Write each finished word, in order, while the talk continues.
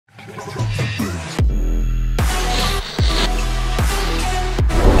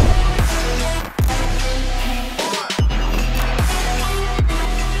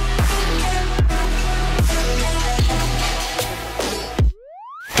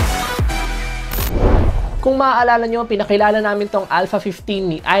Kung maaalala nyo, pinakilala namin tong Alpha 15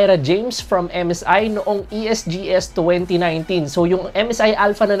 ni Ira James from MSI noong ESGS 2019. So yung MSI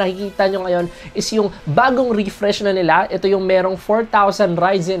Alpha na nakikita nyo ngayon is yung bagong refresh na nila. Ito yung merong 4000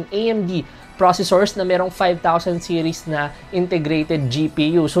 Ryzen AMD processors na merong 5000 series na integrated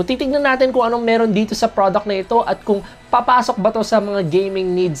GPU. So titignan natin kung anong meron dito sa product na ito at kung papasok ba to sa mga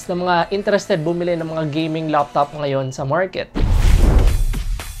gaming needs ng mga interested bumili ng mga gaming laptop ngayon sa market.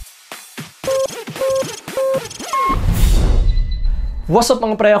 What's up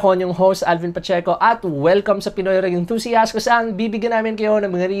mga pre, ako yung host Alvin Pacheco at welcome sa Pinoy Rig Enthusiasts kung saan bibigyan namin kayo ng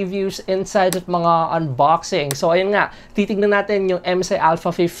mga reviews, insights at mga unboxing. So ayun nga, titignan natin yung MSI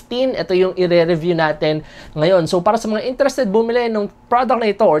Alpha 15. Ito yung i-review natin ngayon. So para sa mga interested bumili ng product na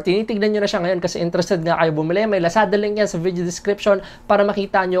ito or tinitignan nyo na siya ngayon kasi interested nga kayo bumili, may Lazada link yan sa video description para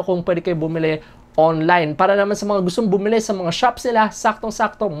makita nyo kung pwede kayo bumili online. Para naman sa mga gustong bumili sa mga shops nila,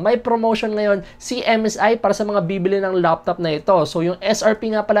 saktong-sakto may promotion ngayon si MSI para sa mga bibili ng laptop na ito. So yung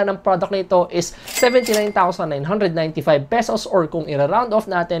SRP nga pala ng product na ito is 79,995 pesos or kung i-round off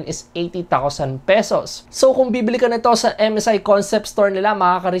natin is 80,000 pesos. So kung bibili ka nito sa MSI concept store nila,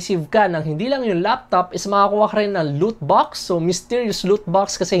 makaka-receive ka ng hindi lang yung laptop, is makakuha ka rin ng loot box. So mysterious loot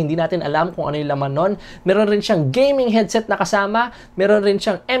box kasi hindi natin alam kung ano yung laman nun. Meron rin siyang gaming headset na kasama, meron rin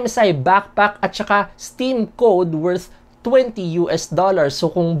siyang MSI backpack at saka Steam code worth $20.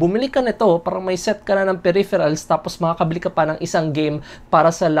 So kung bumili ka nito, parang may set ka na ng peripherals tapos makakabili ka pa ng isang game para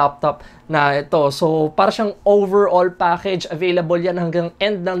sa laptop na ito. So para siyang overall package, available yan hanggang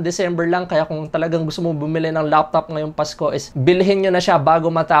end ng December lang. Kaya kung talagang gusto mo bumili ng laptop ngayong Pasko is bilhin nyo na siya bago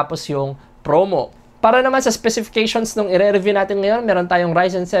matapos yung promo. Para naman sa specifications nung i-review natin ngayon, meron tayong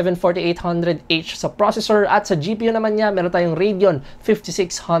Ryzen 7 4800H sa processor at sa GPU naman niya, meron tayong Radeon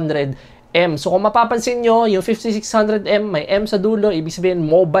 5600M. So kung mapapansin nyo, yung 5600M may M sa dulo, ibig sabihin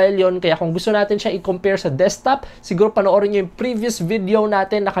mobile yon. Kaya kung gusto natin siya i-compare sa desktop, siguro panoorin nyo yung previous video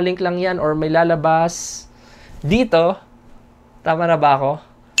natin, nakalink lang yan or may lalabas dito. Tama na ba ako?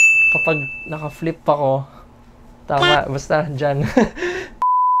 Kapag naka-flip ako, tama, basta dyan.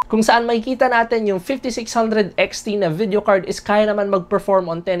 Kung saan makikita natin yung 5600 XT na video card is kaya naman mag-perform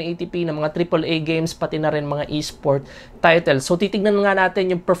on 1080p ng mga AAA games pati na rin mga e-sport titles. So titignan nga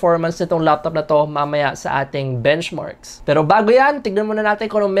natin yung performance nitong laptop na to mamaya sa ating benchmarks. Pero bago yan, tignan muna natin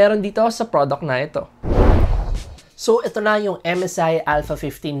kung ano meron dito sa product na ito. So ito na yung MSI Alpha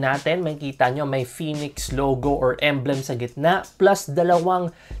 15 natin. Makikita nyo may Phoenix logo or emblem sa gitna plus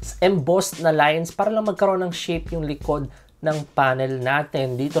dalawang embossed na lines para lang magkaroon ng shape yung likod ng panel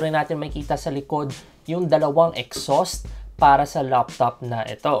natin. Dito rin natin makikita sa likod yung dalawang exhaust para sa laptop na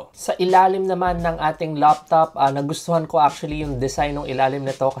ito. Sa ilalim naman ng ating laptop, nagustuhan ko actually yung design ng ilalim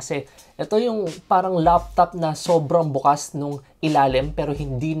nito kasi ito yung parang laptop na sobrang bukas nung ilalim pero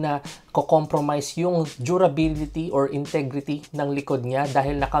hindi na ko-compromise yung durability or integrity ng likod niya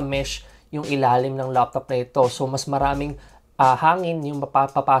dahil naka-mesh yung ilalim ng laptop na ito. So mas maraming hangin yung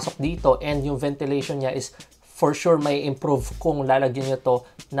mapapasok dito and yung ventilation niya is for sure may improve kung lalagyan nyo to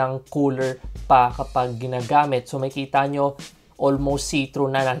ng cooler pa kapag ginagamit. So makikita nyo almost see-through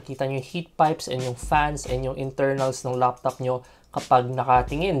na. Nakikita nyo yung heat pipes and yung fans and yung internals ng laptop nyo kapag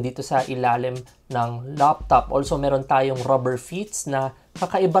nakatingin dito sa ilalim ng laptop. Also meron tayong rubber feet na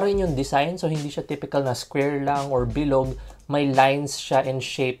kakaiba rin yung design. So hindi siya typical na square lang or bilog. May lines siya and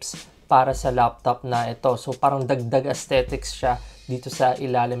shapes para sa laptop na ito. So parang dagdag aesthetics siya dito sa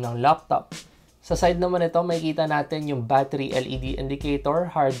ilalim ng laptop. Sa side naman ito, makikita natin yung battery LED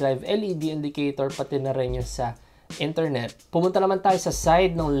indicator, hard drive LED indicator, pati na rin yung sa internet. Pumunta naman tayo sa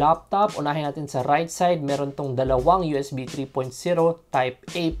side ng laptop. Unahin natin sa right side, meron tong dalawang USB 3.0 Type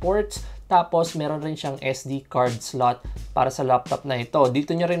A ports. Tapos, meron rin siyang SD card slot para sa laptop na ito.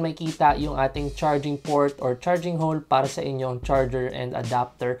 Dito nyo rin makikita yung ating charging port or charging hole para sa inyong charger and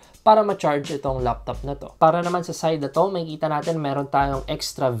adapter para ma-charge itong laptop na to. Para naman sa side na to, makikita natin meron tayong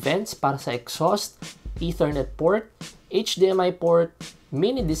extra vents para sa exhaust, Ethernet port, HDMI port,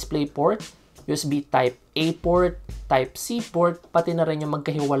 mini display port, USB Type A port, Type C port, pati na rin yung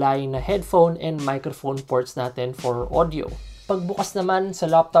magkahiwalay na headphone and microphone ports natin for audio. Pagbukas naman sa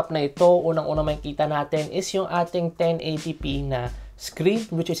laptop na ito, unang-unang makikita natin is yung ating 1080p na screen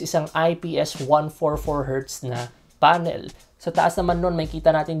which is isang IPS 144Hz na panel. Sa taas naman nun,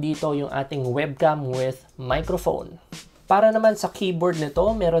 makikita natin dito yung ating webcam with microphone. Para naman sa keyboard nito,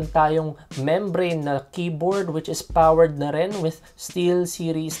 meron tayong membrane na keyboard which is powered na rin with Steel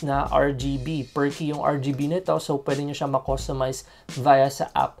Series na RGB. Perky yung RGB nito so pwede nyo siya ma-customize via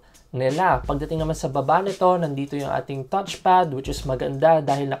sa app nila. Pagdating naman sa baba nito, nandito yung ating touchpad, which is maganda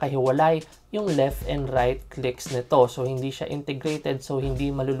dahil nakahiwalay yung left and right clicks nito. So, hindi siya integrated, so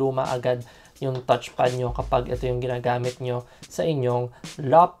hindi maluluma agad yung touchpad nyo kapag ito yung ginagamit nyo sa inyong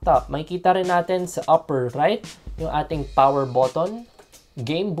laptop. Makikita rin natin sa upper right yung ating power button,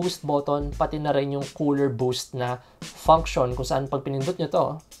 game boost button, pati na rin yung cooler boost na function kung saan pag pinindot nyo to,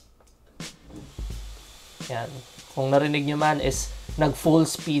 yan, kung narinig nyo man is nag full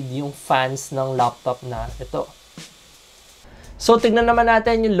speed yung fans ng laptop na ito. So, tignan naman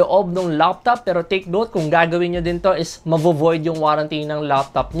natin yung loob ng laptop. Pero take note, kung gagawin nyo din to is mavo-void yung warranty ng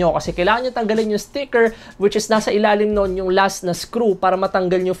laptop nyo. Kasi kailangan nyo tanggalin yung sticker, which is nasa ilalim nun yung last na screw para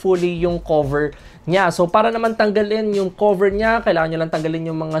matanggal nyo fully yung cover niya. So, para naman tanggalin yung cover niya, kailangan nyo lang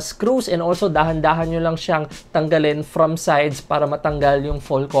tanggalin yung mga screws and also dahan-dahan nyo lang siyang tanggalin from sides para matanggal yung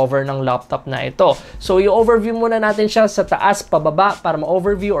full cover ng laptop na ito. So, i-overview muna natin siya sa taas, pababa para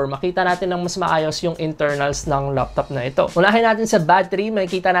ma-overview or makita natin ng mas maayos yung internals ng laptop na ito. Unahin natin sa battery,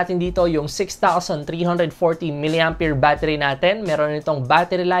 makikita natin dito yung 6,340 mAh battery natin. Meron itong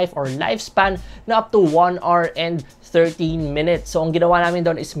battery life or lifespan na up to 1 hour and 13 minutes. So, ang ginawa namin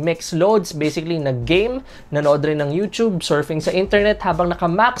doon is mix loads. Basically, nag-game, nanood rin ng YouTube, surfing sa internet habang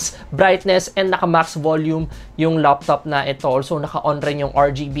naka-max brightness and naka-max volume yung laptop na ito. Also, naka-on rin yung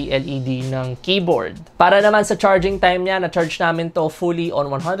RGB LED ng keyboard. Para naman sa charging time niya, na-charge namin to fully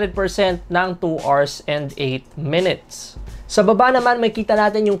on 100% ng 2 hours and 8 minutes. Sa baba naman, may kita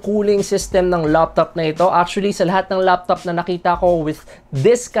natin yung cooling system ng laptop na ito. Actually, sa lahat ng laptop na nakita ko with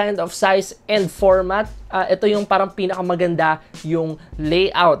this kind of size and format, ito yung parang pinakamaganda yung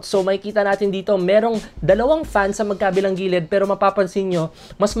layout. So, makikita natin dito, merong dalawang fan sa magkabilang gilid, pero mapapansin nyo,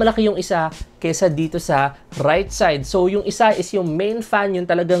 mas malaki yung isa kesa dito sa right side. So, yung isa is yung main fan, yung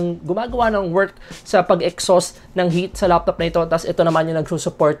talagang gumagawa ng work sa pag-exhaust ng heat sa laptop na ito. Tapos, ito naman yung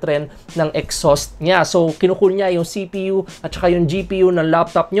nagsusupport rin ng exhaust niya. So, kinukul niya yung CPU at saka yung GPU ng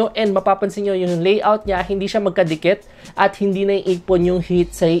laptop nyo. And mapapansin nyo, yung layout niya, hindi siya magkadikit at hindi naiipon yung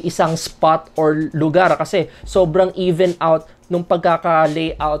heat sa isang spot or lugar. Kasi sobrang even out nung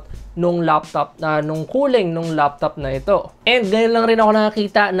pagkaka-layout nung laptop na nung cooling nung laptop na ito. And ngayon lang rin ako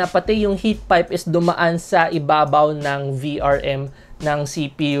nakakita na pati yung heat pipe is dumaan sa ibabaw ng VRM ng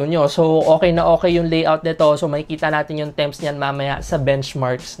CPU nyo. So, okay na okay yung layout nito. So, makikita natin yung temps niyan mamaya sa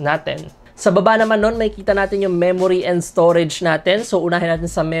benchmarks natin. Sa baba naman nun, makikita natin yung memory and storage natin. So, unahin natin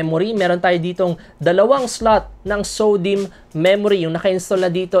sa memory. Meron tayo ditong dalawang slot ng SODIMM memory. Yung naka-install na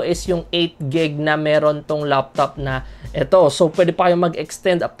dito is yung 8GB na meron tong laptop na ito. So, pwede pa kayong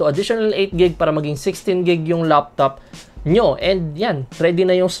mag-extend up to additional 8GB para maging 16GB yung laptop nyo. And yan, ready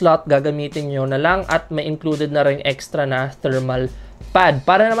na yung slot. Gagamitin nyo na lang at may included na rin extra na thermal pad.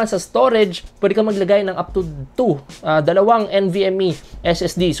 Para naman sa storage, pwede ka maglagay ng up to 2, dalawang NVMe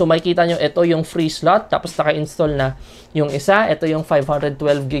SSD. So, makikita nyo, ito yung free slot. Tapos, naka-install na yung isa. Ito yung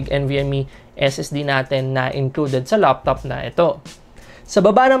 512GB NVMe SSD natin na included sa laptop na ito. Sa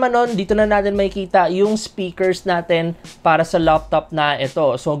baba naman nun, dito na natin makikita yung speakers natin para sa laptop na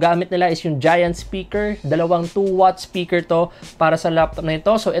ito. So, gamit nila is yung giant speaker. Dalawang 2-watt speaker to para sa laptop na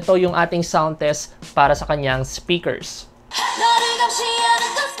ito. So, ito yung ating sound test para sa kanyang speakers.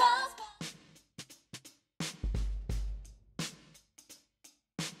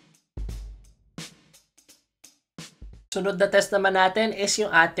 Sunod na test naman natin is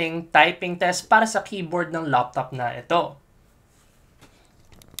yung ating typing test para sa keyboard ng laptop na ito.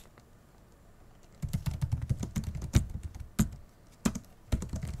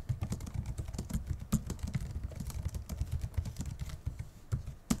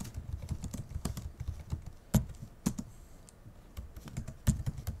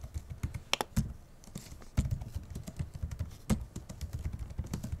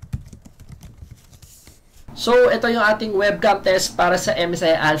 So, ito yung ating webcam test para sa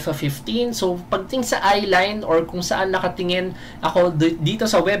MSI Alpha 15. So, pagting sa eyeline or kung saan nakatingin ako dito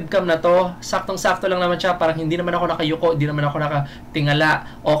sa webcam na to, saktong-sakto lang naman siya. Parang hindi naman ako nakayuko, hindi naman ako nakatingala.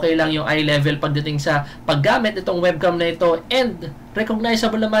 Okay lang yung eye level pagdating sa paggamit itong webcam na ito. And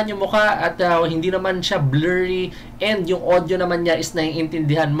recognizable naman yung mukha at hindi naman siya blurry. And yung audio naman niya is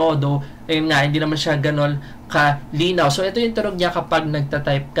naiintindihan mo. Though, ayun nga, hindi naman siya ganon kalinaw. So, ito yung tunog niya kapag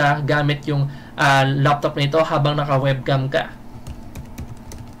nagta-type ka gamit yung laptop nito habang naka-webcam ka.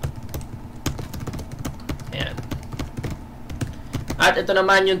 Ayan. At ito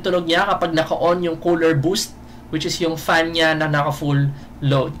naman yung tunog niya kapag naka-on yung cooler boost, which is yung fan niya na naka-full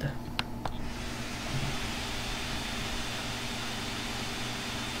load.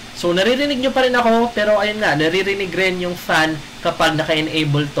 So, naririnig nyo pa rin ako, pero ayun nga, naririnig rin yung fan kapag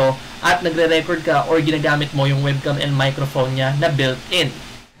naka-enable to at nagre-record ka or ginagamit mo yung webcam and microphone niya na built-in.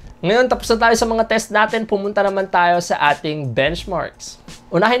 Ngayon, tapos na tayo sa mga test natin, pumunta naman tayo sa ating benchmarks.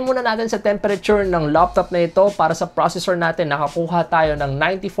 Unahin muna natin sa temperature ng laptop na ito. Para sa processor natin, nakakuha tayo ng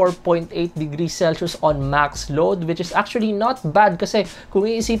 94.8 degrees Celsius on max load, which is actually not bad kasi kung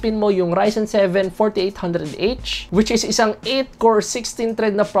iisipin mo yung Ryzen 7 4800H, which is isang 8-core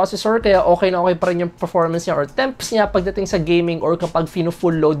 16-thread na processor, kaya okay na okay pa rin yung performance niya or temps niya pagdating sa gaming or kapag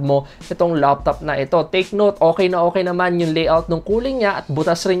full load mo itong laptop na ito. Take note, okay na okay naman yung layout ng cooling niya at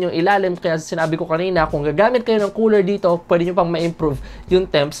butas rin yung ilalim, kaya sinabi ko kanina, kung gagamit kayo ng cooler dito, pwede nyo pang ma-improve yung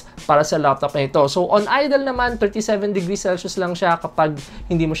temps para sa laptop na ito. So on idle naman, 37 degrees Celsius lang siya kapag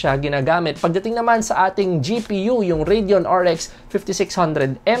hindi mo siya ginagamit. Pagdating naman sa ating GPU, yung Radeon RX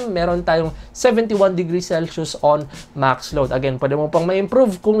 5600M, meron tayong 71 degrees Celsius on max load. Again, pwede mo pang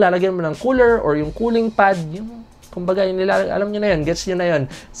ma-improve kung lalagyan mo ng cooler or yung cooling pad, yung kumbaga yung alam nyo na yun, gets nyo na yun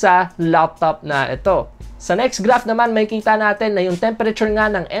sa laptop na ito. Sa next graph naman, may kita natin na yung temperature nga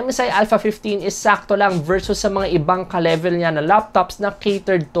ng MSI Alpha 15 is sakto lang versus sa mga ibang ka-level niya na laptops na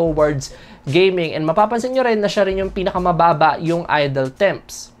catered towards gaming. And mapapansin nyo rin na siya rin yung pinakamababa yung idle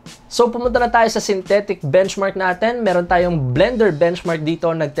temps. So, pumunta na tayo sa synthetic benchmark natin. Meron tayong Blender benchmark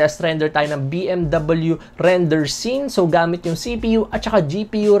dito. Nag-test render tayo ng BMW render scene. So, gamit yung CPU at saka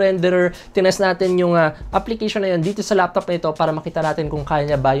GPU renderer. Tinest natin yung application na yun dito sa laptop na ito para makita natin kung kaya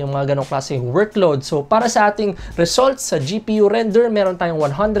niya ba yung mga ganong klaseng workload. So, para sa ating results sa GPU render, meron tayong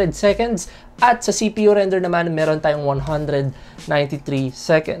 100 seconds. At sa CPU render naman, meron tayong 193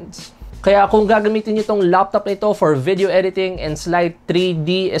 seconds. Kaya kung gagamitin nyo itong laptop na ito for video editing and slide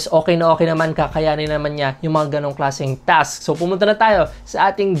 3D is okay na okay naman, kakayanin naman niya yung mga ganong klaseng task. So pumunta na tayo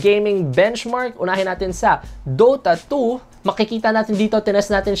sa ating gaming benchmark. Unahin natin sa Dota 2. Makikita natin dito, tinest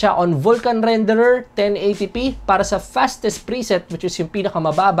natin siya on Vulkan Renderer 1080p. Para sa fastest preset, which is yung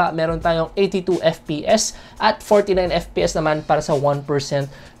pinakamababa, meron tayong 82 FPS at 49 FPS naman para sa 1%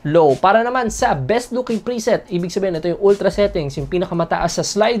 low. Para naman sa best looking preset, ibig sabihin ito yung ultra settings, yung pinakamataas sa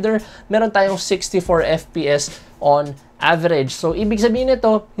slider, meron tayong 64 FPS on average. So, ibig sabihin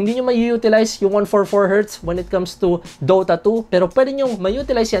nito, hindi nyo ma-utilize yung 144Hz when it comes to Dota 2, pero pwede nyo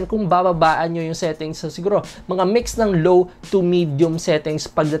ma-utilize yan kung bababaan nyo yung settings. So, siguro, mga mix ng low to medium settings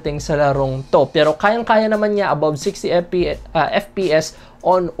pagdating sa larong to. Pero kayang-kaya naman niya above 60 FPS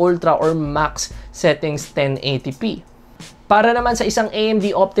on ultra or max settings 1080p. Para naman sa isang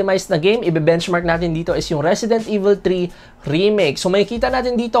AMD optimized na game, ibe-benchmark natin dito is yung Resident Evil 3 Remake. So makikita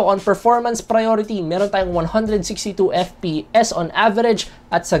natin dito on performance priority, meron tayong 162 FPS on average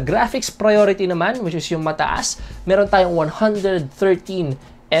at sa graphics priority naman, which is yung mataas, meron tayong 113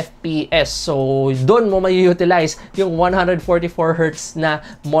 FPS. So, doon mo may-utilize yung 144Hz na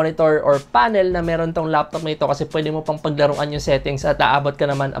monitor or panel na meron tong laptop na ito kasi pwede mo pang paglaruan yung settings at aabot ka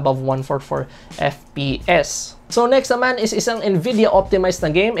naman above 144 FPS. So, next naman is isang NVIDIA optimized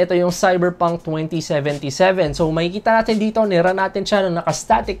na game. Ito yung Cyberpunk 2077. So, makikita natin dito, nira natin siya ng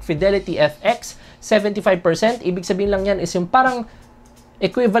naka-static fidelity FX 75%. Ibig sabihin lang yan is yung parang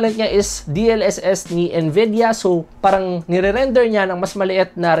equivalent niya is DLSS ni NVIDIA. So, parang nire-render niya ng mas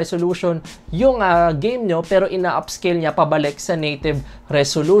maliit na resolution yung game nyo, pero ina-upscale niya pabalik sa native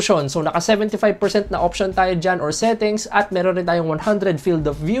resolution. So, naka 75% na option tayo dyan or settings at meron rin tayong 100 field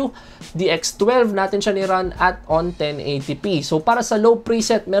of view. DX12 natin siya ni-run at on 1080p. So, para sa low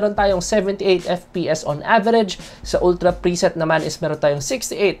preset, meron tayong 78 FPS on average. Sa ultra preset naman is meron tayong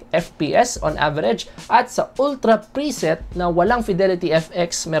 68 FPS on average. At sa ultra preset na walang fidelity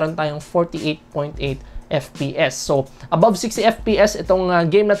FX, meron tayong 48.8 FPS. So, above 60 FPS, itong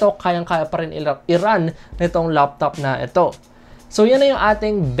game na to, kayang-kaya pa rin i-run nitong laptop na ito. So, yan na yung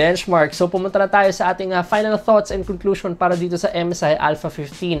ating benchmark. So, pumunta na tayo sa ating final thoughts and conclusion para dito sa MSI Alpha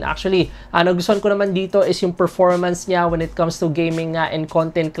 15. Actually, nagustuhan ko naman dito is yung performance niya when it comes to gaming and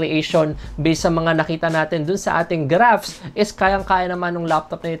content creation based sa mga nakita natin dun sa ating graphs is kayang-kaya naman ng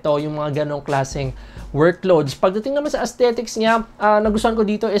laptop na ito yung mga ganong klaseng workloads. Pagdating naman sa aesthetics niya, nagustuhan ko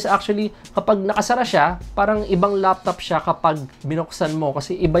dito is actually kapag nakasara siya, parang ibang laptop siya kapag binuksan mo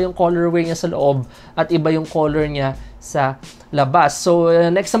kasi iba yung colorway niya sa loob at iba yung color niya sa labas. So,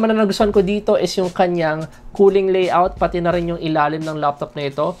 next naman na nagustuhan ko dito is yung kanyang cooling layout, pati na rin yung ilalim ng laptop na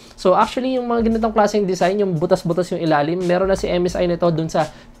ito. So, actually, yung mga ganitong klaseng design, yung butas-butas yung ilalim, meron na si MSI nito dun sa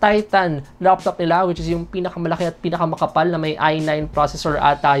Titan laptop nila, which is yung pinakamalaki at pinakamakapal na may i9 processor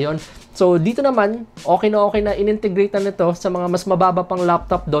ata yun. So, dito naman, okay na in-integrate na nito sa mga mas mababa pang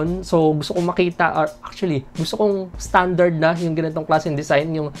laptop doon. So, gusto kong makita, or actually, gusto kong standard na yung ganitong klaseng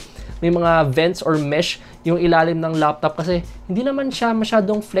design, yung may mga vents or mesh yung ilalim ng laptop kasi hindi naman siya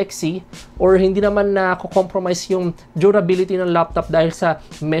masyadong flexy or hindi naman na compromise yung durability ng laptop dahil sa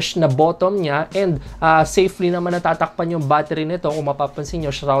mesh na bottom niya, and safely naman natatakpan yung battery nito. Kung mapapansin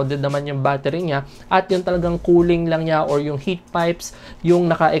nyo, shrouded naman yung battery niya, at yung talagang cooling lang niya or yung heat pipes yung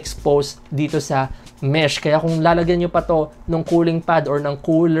naka-expose dito sa mesh. Kaya kung lalagyan nyo pa to ng cooling pad or ng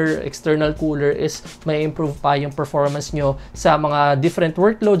cooler, external cooler, is may improve pa yung performance nyo sa mga different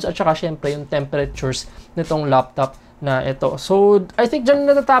workloads at saka syempre yung temperatures nitong laptop na ito. So I think dyan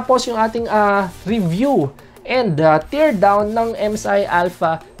natatapos yung ating review and teardown ng MSI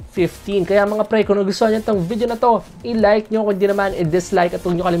Alpha 15. Kaya mga pre, kung nagustuhan nyo itong video na to, i-like nyo, kung di naman i-dislike, at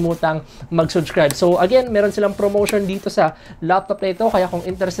huwag nyo kalimutang mag-subscribe. So again, meron silang promotion dito sa laptop na ito, kaya kung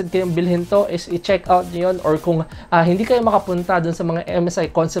interested kayong bilhin to, is i-check out nyo yun, or kung hindi kayo makapunta dun sa mga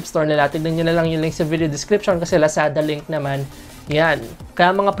MSI concept store nila, tignan nyo na lang yung link sa video description kasi Lazada link naman yan.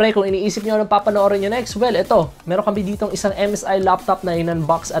 Kaya mga pre, kung iniisip nyo anong papanoorin nyo next, well, ito, meron kami ditong isang MSI laptop na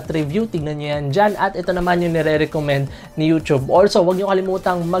in-unbox at review. Tignan nyo yan dyan. At ito naman yung nire-recommend ni YouTube. Also, huwag nyo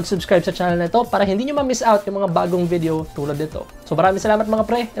kalimutang mag-subscribe sa channel na ito para hindi nyo ma-miss out yung mga bagong video tulad nito. So maraming salamat mga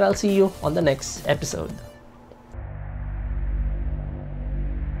pre, and I'll see you on the next episode.